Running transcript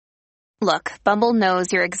Look, Bumble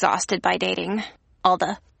knows you're exhausted by dating. All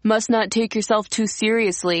the, must not take yourself too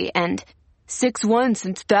seriously, and 6'1"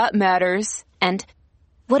 since that matters, and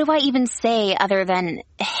what do I even say other than,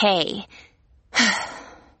 hey?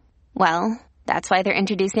 Well, that's why they're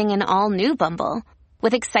introducing an all-new Bumble,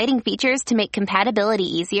 with exciting features to make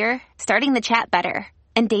compatibility easier, starting the chat better,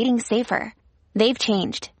 and dating safer. They've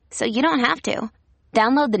changed, so you don't have to.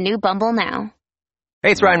 Download the new Bumble now.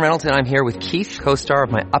 Hey, it's Ryan Reynolds, and I'm here with Keith, co-star of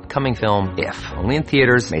my upcoming film, If, only in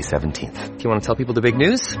theaters May 17th. Do you want to tell people the big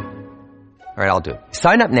news? All right, I'll do it.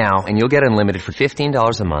 Sign up now and you'll get unlimited for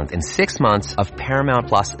 $15 a month and 6 months of Paramount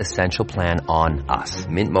Plus Essential Plan on us.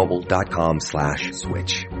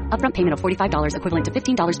 MintMobile.com/switch. Upfront payment of $45 equivalent to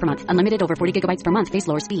 $15 per month. Unlimited over 40 gigabytes per month. Face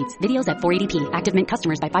lower speeds. Videos at 480p. Active Mint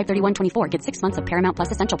customers by 531.24 get 6 months of Paramount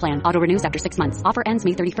Plus Essential Plan. Auto renews after 6 months. Offer ends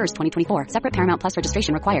May 31st, 2024. Separate Paramount Plus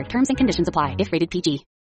registration required. Terms and conditions apply if rated PG.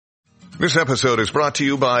 This episode is brought to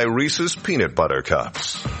you by Reese's Peanut Butter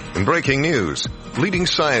Cups. In breaking news, leading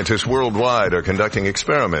scientists worldwide are conducting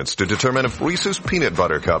experiments to determine if Reese's Peanut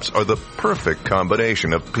Butter Cups are the perfect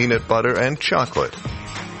combination of peanut butter and chocolate.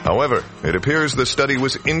 However, it appears the study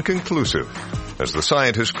was inconclusive, as the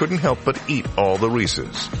scientists couldn't help but eat all the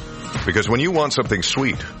Reese's. Because when you want something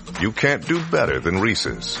sweet, you can't do better than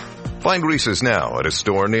Reese's. Find Reese's now at a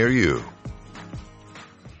store near you.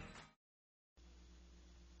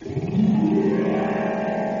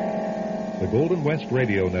 The Golden West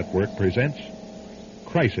Radio Network presents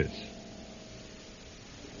Crisis.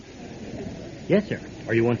 Yes, sir.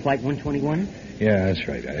 Are you on Flight 121? Yeah, that's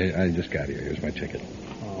right. I just got here. Here's my ticket.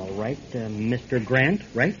 All right. Mr. Grant,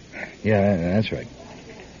 right? Yeah, that's right.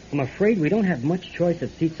 I'm afraid we don't have much choice of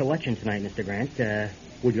seat selection tonight, Mr. Grant.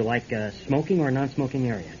 Would you like a smoking or a non-smoking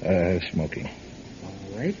area? Smoking.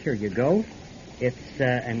 All right, here you go. It's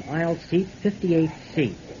an aisle seat,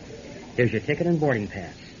 58C. Here's your ticket and boarding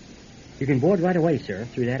pass. You can board right away, sir,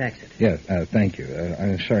 through that exit. Yeah, thank you.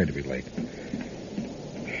 I'm sorry to be late.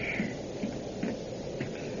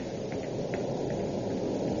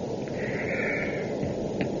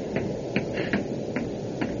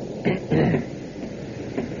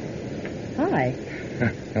 Hi.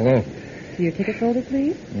 Hello. So your ticket folder,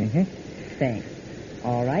 please? Mm-hmm. Thanks.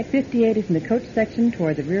 All right, 58 is in the coach section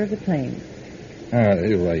toward the rear of the plane.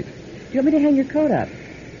 You're right. Do you want me to hang your coat up?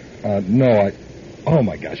 No, Oh,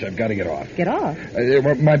 my gosh, I've got to get off. Get off?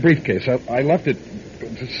 My briefcase. I left it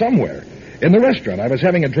somewhere. In the restaurant. I was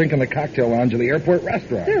having a drink in the cocktail lounge of the airport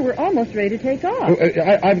restaurant. Sir, we're almost ready to take off.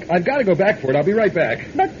 I've got to go back for it. I'll be right back.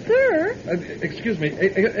 But, sir... Excuse me.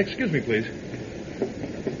 Excuse me, please.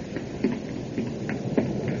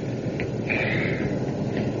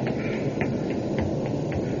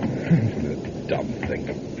 Dumb thing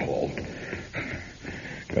to pull.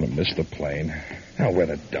 Gonna miss the plane. Now, where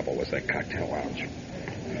the devil was that cocktail lounge?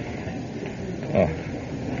 Oh,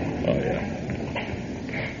 yeah.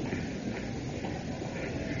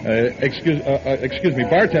 Excuse me,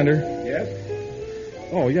 bartender. Yes?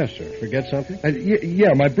 Oh, yes, sir. Forget something?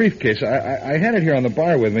 Yeah, my briefcase. I had it here on the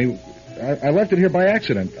bar with me. I left it here by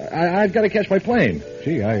accident. I've got to catch my plane.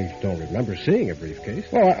 Gee, I don't remember seeing a briefcase.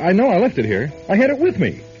 Well, I know I left it here. I had it with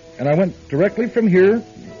me. And I went directly from here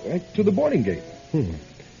to the boarding gate.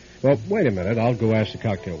 Well, wait a minute. I'll go ask the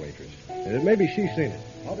cocktail waitress. Maybe she's seen it.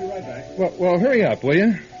 I'll be right back. Well, hurry up, will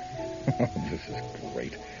you? This is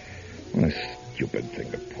great. What a stupid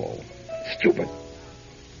thing to pull. Stupid.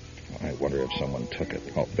 I wonder if someone took it.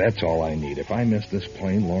 Oh, that's all I need. If I miss this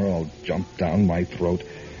plane, Laura will jump down my throat.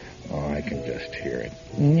 Oh, I can just hear it.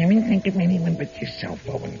 Never think of anyone but yourself,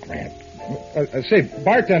 Owen Grant. Say,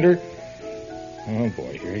 bartender. Oh,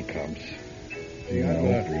 boy, here he comes.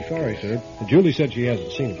 I'm sorry, sir. Julie said she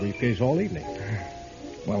hasn't seen a briefcase all evening.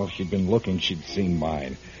 Well, if she'd been looking, she'd seen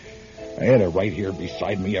mine. I had it right here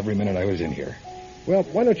beside me every minute I was in here. Well,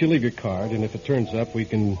 why don't you leave your card, and if it turns up, we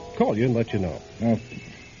can call you and let you know. I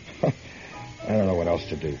don't know what else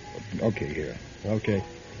to do. Okay, here. Okay.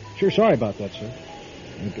 Sure sorry about that, sir.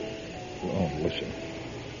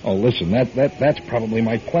 Oh, listen. That's probably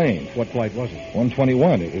my plane. What flight was it?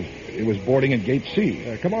 121. It was boarding at Gate C.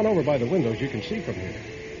 Come on over by the windows. You can see from here.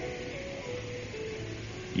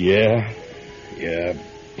 Yeah.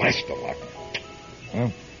 Bless the luck.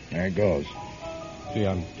 Well, there it goes. Gee,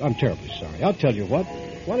 I'm terribly sorry. I'll tell you what.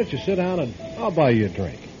 Why don't you sit down and I'll buy you a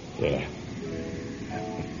drink? Well,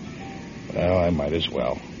 I might as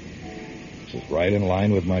well. This is right in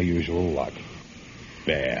line with my usual luck.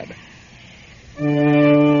 Bad.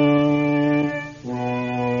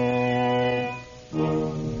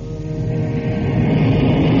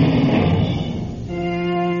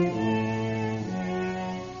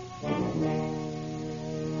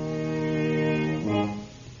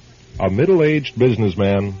 A middle-aged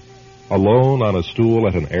businessman, alone on a stool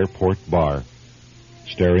at an airport bar,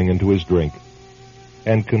 staring into his drink,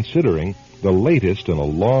 and considering the latest in a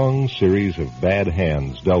long series of bad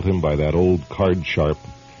hands dealt him by that old card-sharp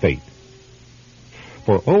fate.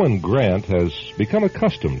 For Owen Grant has become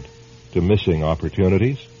accustomed to missing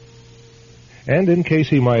opportunities, and in case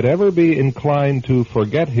he might ever be inclined to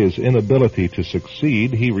forget his inability to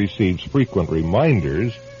succeed, he receives frequent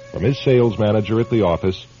reminders from his sales manager at the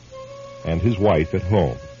office and his wife at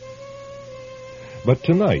home. But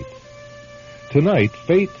tonight,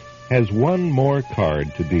 fate has one more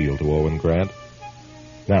card to deal to Owen Grant.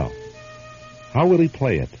 Now, how will he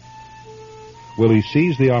play it? Will he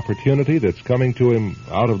seize the opportunity that's coming to him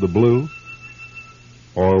out of the blue?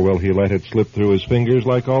 Or will he let it slip through his fingers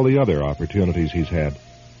like all the other opportunities he's had?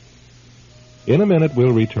 In a minute,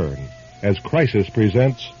 we'll return as Crisis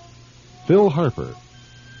presents Phil Harper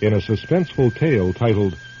in a suspenseful tale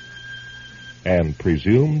titled And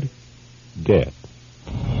Presumed Dead.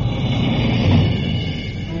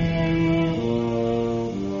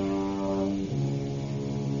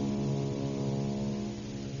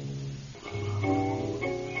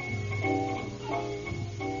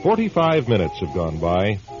 "45 minutes have gone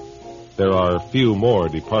by. There are few more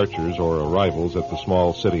departures or arrivals at the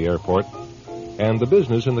small city airport, and the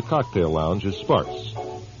business in the cocktail lounge is sparse.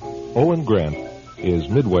 Owen Grant is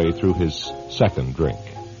midway through his second drink.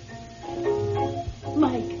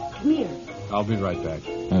 Mike, come here. I'll be right back.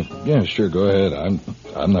 Yeah, sure, go ahead.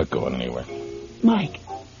 I'm not going anywhere. Mike,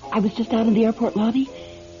 I was just out in the airport lobby.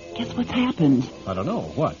 Guess what's happened? I don't know.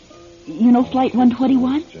 What? You know Flight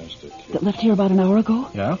 121? That left here about an hour ago?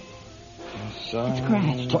 Yeah? It's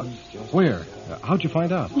crashed. What? Where? How'd you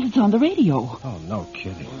find out? Well, it's on the radio. Oh, no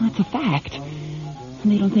kidding. That's a fact.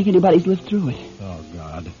 And they don't think anybody's lived through it. Oh,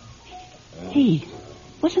 God. Hey,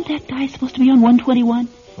 wasn't that guy supposed to be on 121?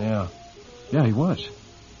 Yeah. Yeah, he was.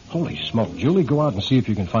 Holy smoke. Julie, go out and see if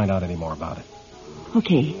you can find out any more about it.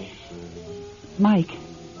 Okay. Mike,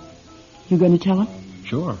 you going to tell him?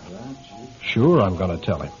 Sure. Sure, I'm going to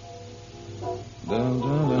tell him.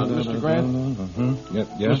 Mr. Grant?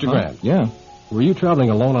 Yeah, Mr. Grant? Yeah. Were you traveling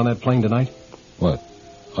alone on that plane tonight? What?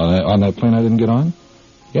 On that plane I didn't get on?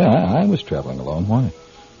 Yeah, I was traveling alone. Why?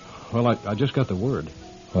 Well, I just got the word.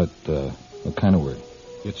 What kind of word?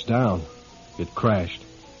 It's down. It crashed.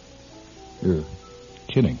 You're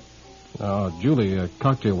kidding. Julie, a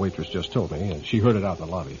cocktail waitress, just told me, and she heard it out in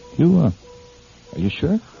the lobby. Are you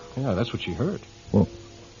sure? Yeah, that's what she heard. Well,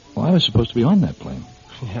 I was supposed to be on that plane.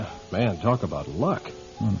 Yeah, man, talk about luck.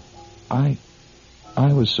 I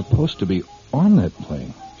was supposed to be on that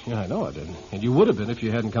plane. Yeah, I know I didn't. And you would have been if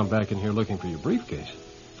you hadn't come back in here looking for your briefcase.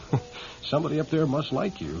 Somebody up there must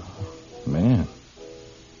like you. Man,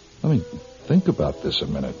 let me think about this a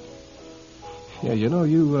minute. Yeah, you know,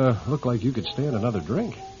 you look like you could stand another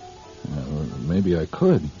drink. Maybe I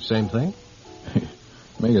could. Same thing?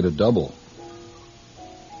 Make it a double.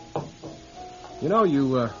 You know,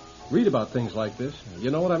 you read about things like this.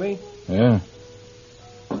 You know what I mean? Yeah.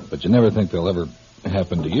 But you never think they'll ever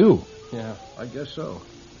happen to you. Yeah, I guess so.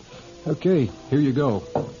 Okay, here you go.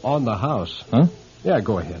 On the house. Huh? Yeah,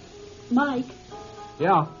 go ahead. Mike.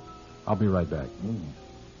 Yeah. I'll be right back.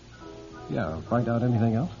 Yeah, find out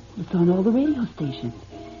anything else? It's on all the radio stations.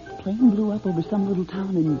 The plane blew up over some little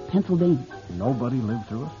town in Pennsylvania. Nobody lived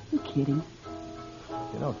through it? You're kidding.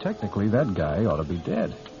 You know, technically, that guy ought to be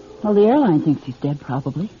dead. Well, the airline thinks he's dead,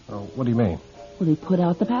 probably. Oh, what do you mean? Well, they put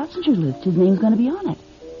out the passenger list. His name's going to be on it.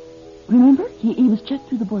 Remember? He was checked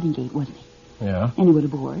through the boarding gate, wasn't he? Yeah? And he went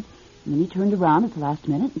aboard. And then he turned around at the last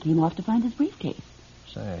minute and came off to find his briefcase.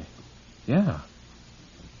 Say, yeah.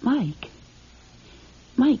 Mike,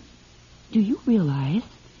 do you realize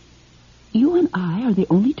you and I are the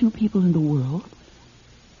only two people in the world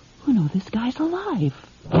who know this guy's alive?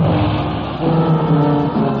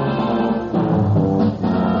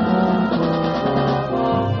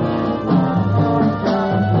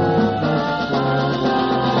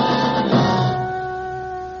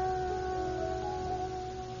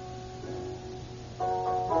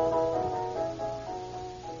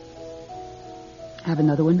 Have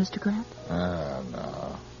another one, Mr. Grant?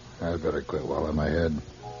 No. I'd better quit while I'm ahead.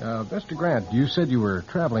 Mr. Grant, you said you were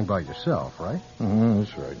traveling by yourself, right?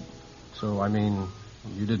 That's right. So, I mean,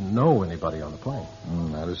 you didn't know anybody on the plane?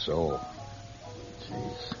 Not a soul.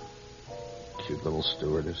 Jeez. Cute little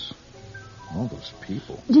stewardess. All those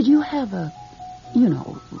people. Did you have a,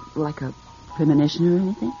 like a premonition or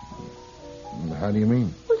anything? How do you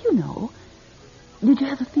mean? Well, did you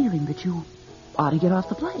have a feeling that you ought to get off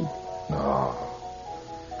the plane? No.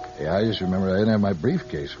 Yeah, I just remember I didn't have my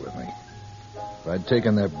briefcase with me. If I'd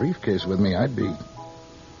taken that briefcase with me, I'd be...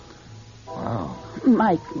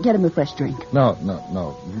 Mike, get him a fresh drink. No.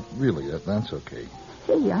 Really, that's okay.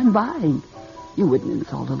 Hey, I'm buying. You wouldn't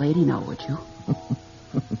insult a lady now, would you?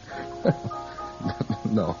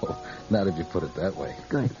 No, not if you put it that way.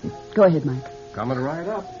 Good. Go ahead, Mike. Coming right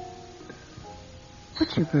up.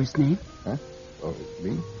 What's your first name? Huh? Oh,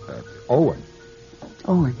 me? Owen.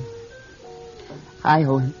 Owen. Hi,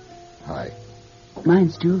 Owen. Hi.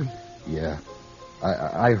 Mine's Julie. Yeah.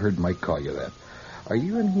 I heard Mike call you that. Are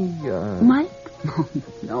you and he, Mike?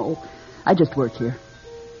 No. I just work here.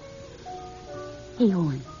 Hey,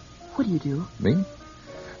 Owen. What do you do? Me?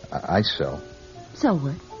 I sell. Sell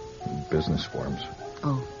what? Business forms.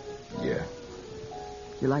 Oh. Yeah.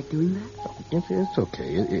 You like doing that? It's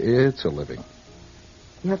okay. It's a living.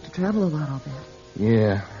 You have to travel a lot, I'll bet.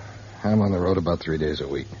 Yeah. I'm on the road about 3 days a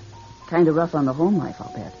week. Kind of rough on the home life,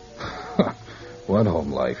 I'll bet. What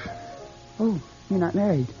home life? Oh, you're not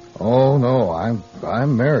married. Oh, no.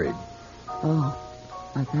 I'm married. Oh,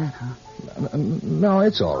 like that, huh? No,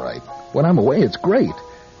 it's all right. When I'm away, it's great.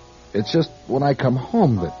 It's just when I come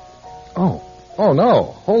home that... Oh, no.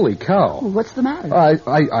 Holy cow. Well, what's the matter?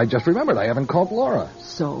 I just remembered I haven't called Laura.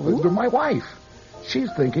 So? My wife.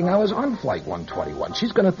 She's thinking I was on Flight 121.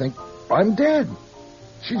 She's going to think I'm dead.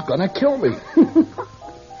 She's going to kill me.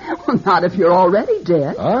 Well, not if you're already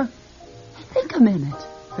dead. Huh? Think a minute.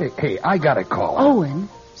 Hey, I got to call her. Owen,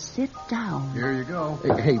 sit down. Here you go.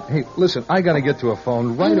 Hey, listen, I got to get to a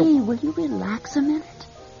phone right away. Hey, will you relax a minute?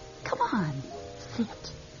 Come on, sit.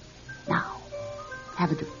 Now,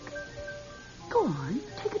 have a drink. Go on,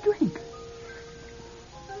 take a drink.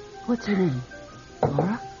 What's her name?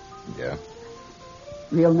 Laura? Yeah.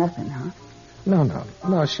 Real nothing, huh?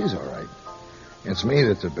 No, she's all right. It's me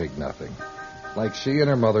that's a big nothing. Like she and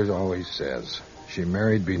her mother always says. She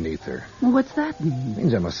married beneath her. Well, what's that mean? It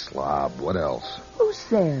means I'm a slob. What else? Who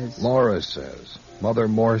says? Laura says. Mother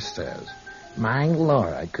Morse says. My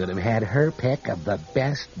Laura could have had her pick of the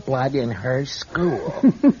best blood in her school.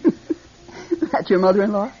 That's your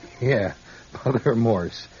mother-in-law? Yeah, Mother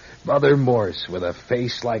Morse. Mother Morse with a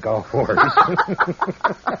face like a horse.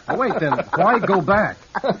 Wait, then, why go back?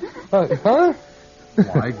 Huh?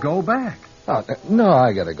 Why go back? No,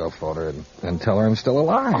 I gotta go phone her and tell her I'm still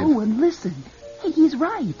alive. Oh, and listen. Hey, he's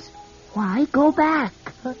right. Why go back?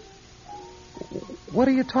 What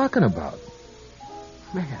are you talking about?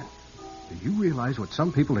 Man, do you realize what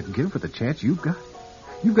some people would give for the chance you've got?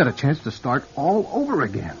 You've got a chance to start all over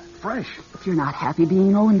again, fresh. If you're not happy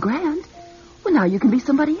being Owen Grant, well, now you can be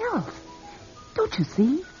somebody else. Don't you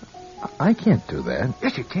see? I can't do that.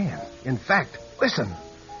 Yes, you can. In fact, listen.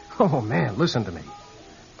 Oh, man, listen to me.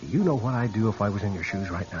 Do you know what I'd do if I was in your shoes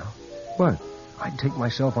right now? What? I'd take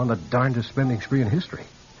myself on the darndest spending spree in history.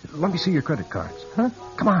 Let me see your credit cards. Huh?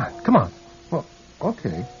 Come on. Well,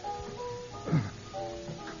 okay.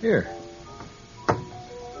 Here.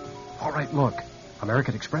 All right, look.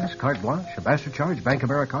 American Express, Carte Blanche, Ambassador Charge, Bank of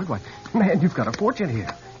America card. Why, man, you've got a fortune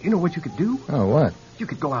here. You know what you could do? Oh, what? You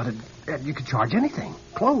could go out and you could charge anything.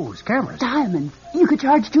 Clothes, cameras. Diamonds. You could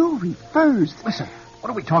charge jewelry, furs. Listen, what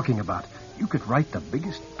are we talking about? You could write the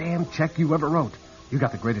biggest damn check you ever wrote. You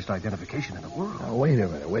got the greatest identification in the world. Oh, wait a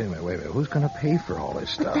minute. Who's going to pay for all this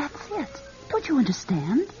stuff? But that's it. Don't you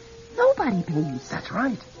understand? Nobody pays. That's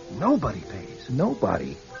right. Nobody pays.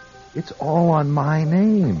 Nobody. It's all on my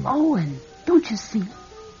name. Owen, don't you see?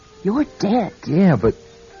 You're dead. Yeah, but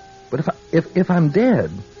if I'm dead,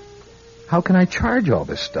 how can I charge all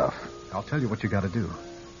this stuff? I'll tell you what you got to do.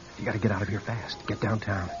 You got to get out of here fast. Get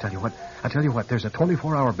downtown. I tell you what. There's a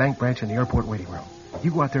 24-hour bank branch in the airport waiting room.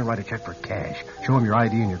 You go out there and write a check for cash. Show them your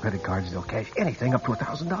ID and your credit cards. They'll cash anything up to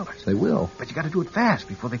 $1,000. They will. But you got to do it fast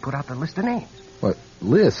before they put out the list of names. What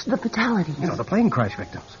list? The fatalities. You know, the plane crash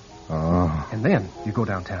victims. Oh. And then you go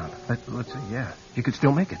downtown. Let's see, yeah. You could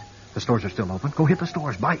still make it. The stores are still open. Go hit the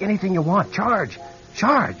stores. Buy anything you want. Charge,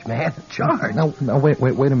 man. Charge. No, wait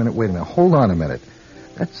a minute. Hold on a minute.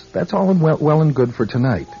 That's all well and good for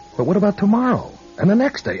tonight. But what about tomorrow? And the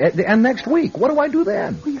next day? And next week? What do I do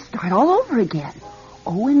then? Well, you start all over again.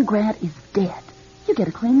 Owen Grant is dead. You get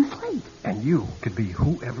a clean slate. And you could be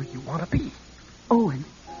whoever you want to be. Owen,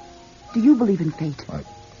 do you believe in fate?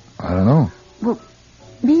 I don't know. Well,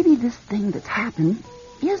 maybe this thing that's happened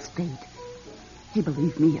is fate. Hey,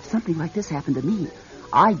 believe me, if something like this happened to me,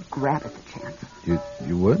 I'd grab at the chance.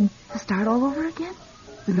 You would? To start all over again?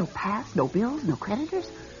 With no past, no bills, no creditors?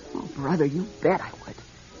 Oh, brother, you bet I would.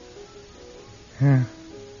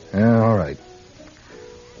 Yeah, all right.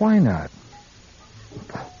 Why not?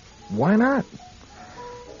 Why not?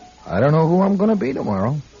 I don't know who I'm going to be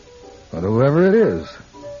tomorrow, but whoever it is,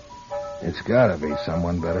 it's got to be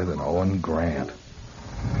someone better than Owen Grant.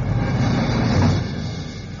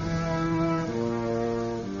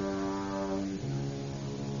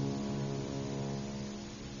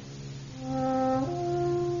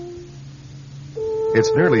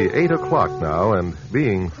 It's nearly 8 o'clock now, and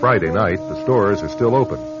being Friday night, the stores are still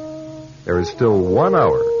open. There is still 1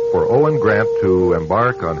 hour for Owen Grant to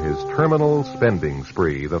embark on his terminal spending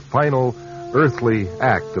spree, the final earthly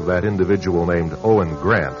act of that individual named Owen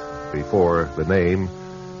Grant, before the name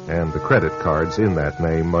and the credit cards in that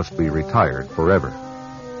name must be retired forever.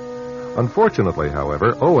 Unfortunately,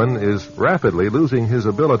 however, Owen is rapidly losing his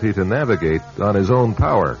ability to navigate on his own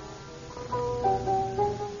power.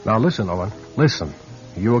 Now listen, Owen. Listen.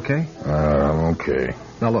 Are you okay? I'm okay.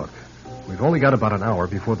 Now look, we've only got about an hour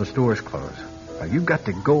before the stores close. Now you've got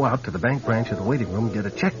to go out to the bank branch of the waiting room and get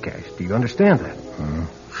a check cashed. Do you understand that?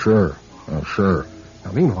 Sure. Sure.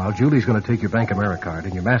 Now meanwhile, Julie's going to take your Bank AmeriCard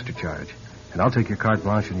and your Master Charge. And I'll take your carte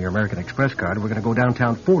blanche and your American Express card, and we're going to go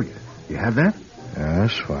downtown for you. You have that? Yeah,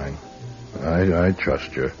 that's fine. I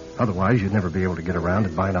trust you. Otherwise, you'd never be able to get around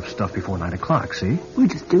and buy enough stuff before 9 o'clock, see? We're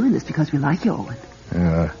just doing this because we like you, Owen.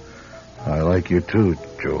 Yeah, I like you too,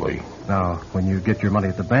 Julie. Now, when you get your money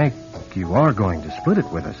at the bank, you are going to split it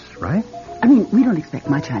with us, right? I mean, we don't expect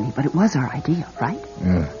much, honey, but it was our idea, right?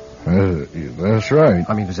 Yeah, that's right.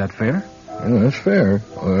 I mean, is that fair? Yeah, that's fair.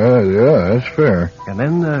 Yeah, that's fair. And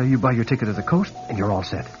then you buy your ticket to the coast, and you're all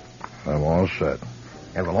set. I'm all set.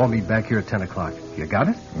 And we'll all meet back here at 10 o'clock. You got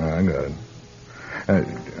it? Yeah, I got it.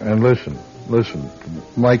 And listen,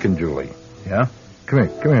 Mike and Julie. Yeah? Come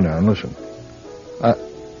here now and listen.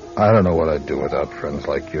 I don't know what I'd do without friends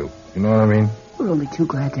like you. You know what I mean? We're only too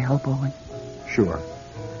glad to help, Owen. Sure.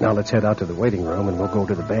 Now let's head out to the waiting room, and we'll go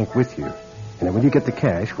to the bank with you. And then when you get the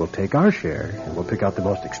cash, we'll take our share, and we'll pick out the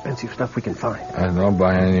most expensive stuff we can find. And don't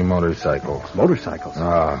buy any motorcycles. Motorcycles?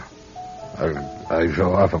 I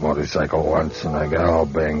fell off a motorcycle once, and I got all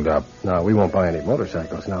banged up. No, we won't buy any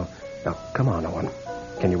motorcycles. Now, come on, Owen.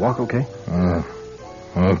 Can you walk okay? Well,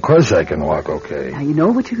 of course I can walk okay. Now, you know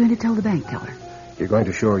what you're going to tell the bank teller. You're going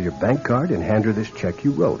to show her your bank card and hand her this check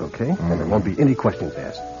you wrote, okay? And there won't be any questions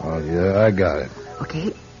asked. Oh, yeah, I got it.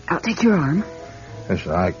 Okay, I'll take your arm.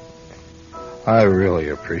 Listen, I really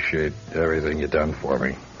appreciate everything you've done for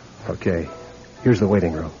me. Okay, here's the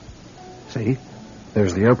waiting room. See?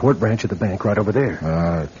 There's the airport branch of the bank right over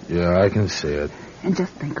there. Yeah, I can see it. And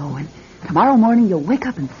just think, Owen, tomorrow morning you'll wake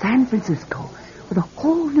up in San Francisco with a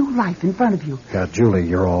whole new life in front of you. Now, Julie,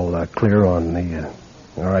 you're all clear on the...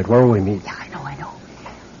 All right, where will we meet? Yeah, I know.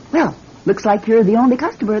 Well, looks like you're the only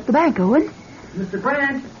customer at the bank, Owen. Mr.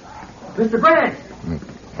 Brandt! Mr. Brandt!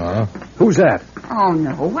 Huh? Who's that? Oh,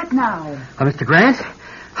 no. What now? Mr. Grant?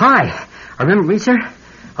 Hi. Remember me, sir?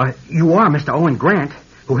 You are Mr. Owen Grant,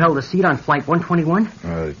 who held a seat on Flight 121?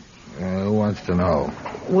 Who wants to know?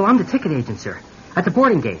 Well, I'm the ticket agent, sir, at the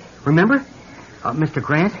boarding gate. Remember? Mr.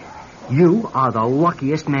 Grant, you are the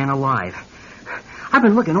luckiest man alive. I've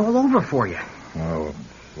been looking all over for you. Oh,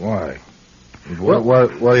 why?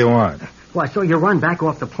 What do you want? Well, I saw you run back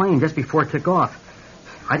off the plane just before it took off.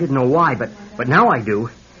 I didn't know why, but now I do.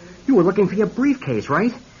 You were looking for your briefcase,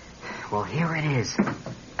 right? Well, here it is.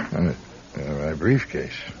 My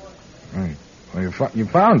briefcase. Well, you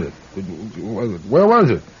found it. Where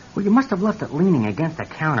was it? Well, you must have left it leaning against the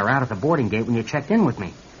counter out at the boarding gate when you checked in with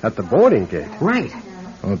me. At the boarding gate? Right.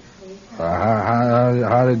 Well,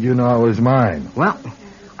 how did you know it was mine? Well,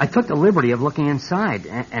 I took the liberty of looking inside,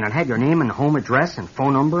 and it had your name and home address and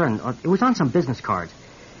phone number, and it was on some business cards.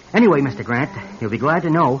 Anyway, Mr. Grant, you'll be glad to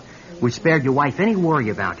know we spared your wife any worry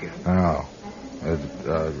about you. Oh.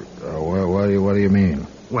 What do you mean?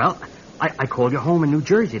 Well, I called you home in New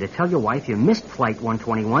Jersey to tell your wife you missed Flight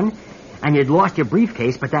 121, and you'd lost your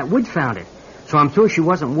briefcase, but that wood found it. So I'm sure she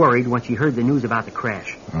wasn't worried when she heard the news about the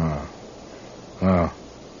crash. Oh.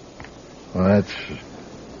 Well,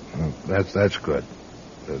 that's good.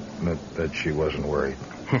 That she wasn't worried.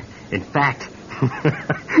 In fact,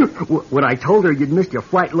 when I told her you'd missed your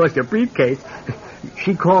flight and lost your briefcase,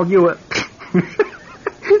 she called you a...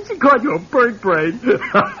 she called you a bird brain.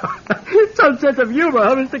 Some sense of humor,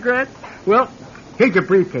 huh, Mr. Grant? Well, here's your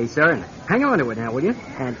briefcase, sir, and hang on to it now, will you?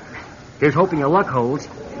 And here's hoping your luck holds.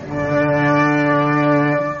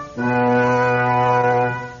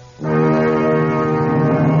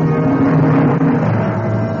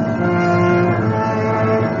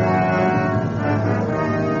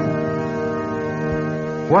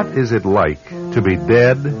 What is it like to be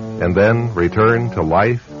dead and then return to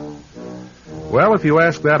life? Well, if you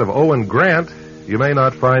ask that of Owen Grant, you may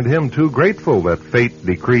not find him too grateful that fate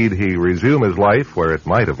decreed he resume his life where it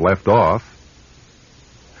might have left off.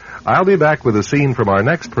 I'll be back with a scene from our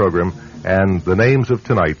next program and the names of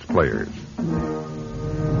tonight's players.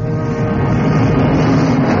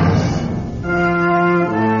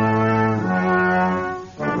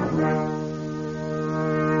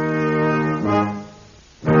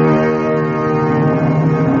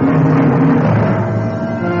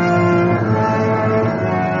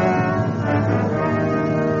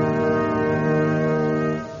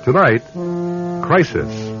 Tonight,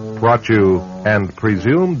 Crisis brought you And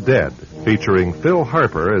Presumed Dead, featuring Phil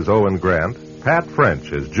Harper as Owen Grant, Pat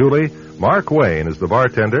French as Julie, Mark Wayne as the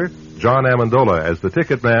bartender, John Amendola as the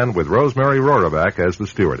ticket man, with Rosemary Roraback as the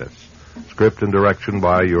stewardess. Script and direction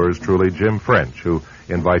by yours truly, Jim French, who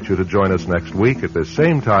invites you to join us next week at this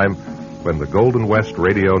same time when the Golden West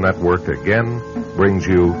Radio Network again brings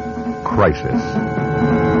you Crisis.